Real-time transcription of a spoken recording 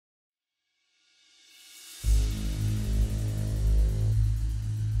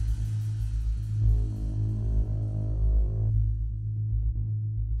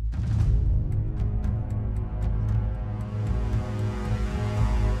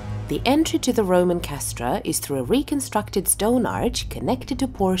The entry to the Roman castra is through a reconstructed stone arch connected to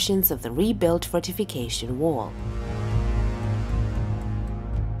portions of the rebuilt fortification wall.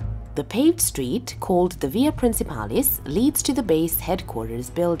 The paved street, called the Via Principalis, leads to the base headquarters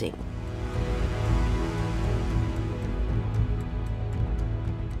building.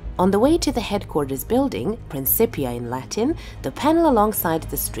 On the way to the headquarters building, Principia in Latin, the panel alongside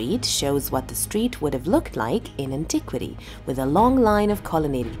the street shows what the street would have looked like in antiquity, with a long line of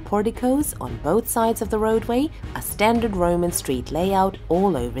colonnaded porticos on both sides of the roadway, a standard Roman street layout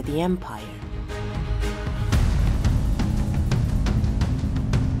all over the empire.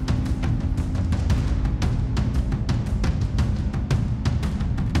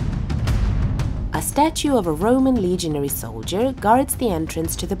 A statue of a Roman legionary soldier guards the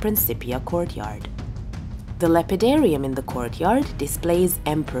entrance to the Principia courtyard. The lapidarium in the courtyard displays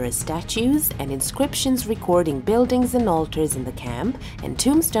emperor statues and inscriptions recording buildings and altars in the camp and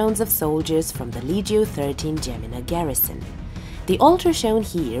tombstones of soldiers from the Legio 13th Gemina garrison. The altar shown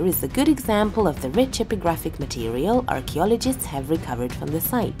here is a good example of the rich epigraphic material archaeologists have recovered from the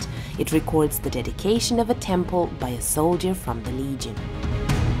site. It records the dedication of a temple by a soldier from the legion.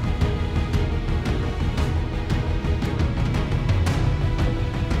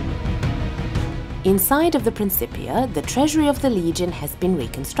 Inside of the Principia, the Treasury of the Legion has been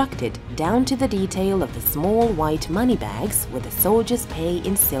reconstructed, down to the detail of the small white money bags with the soldiers' pay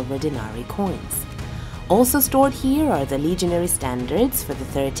in silver denarii coins. Also stored here are the legionary standards for the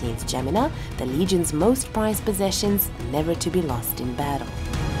 13th Gemina, the Legion's most prized possessions, never to be lost in battle.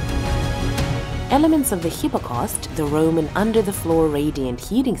 Elements of the hypocaust, the Roman under-the-floor radiant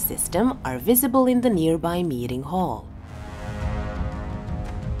heating system, are visible in the nearby meeting hall.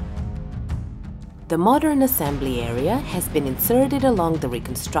 The modern assembly area has been inserted along the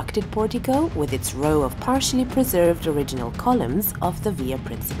reconstructed portico with its row of partially preserved original columns of the Via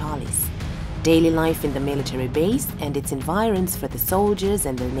Principalis. Daily life in the military base and its environs for the soldiers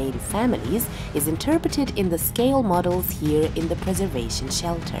and their native families is interpreted in the scale models here in the preservation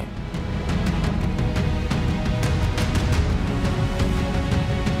shelter.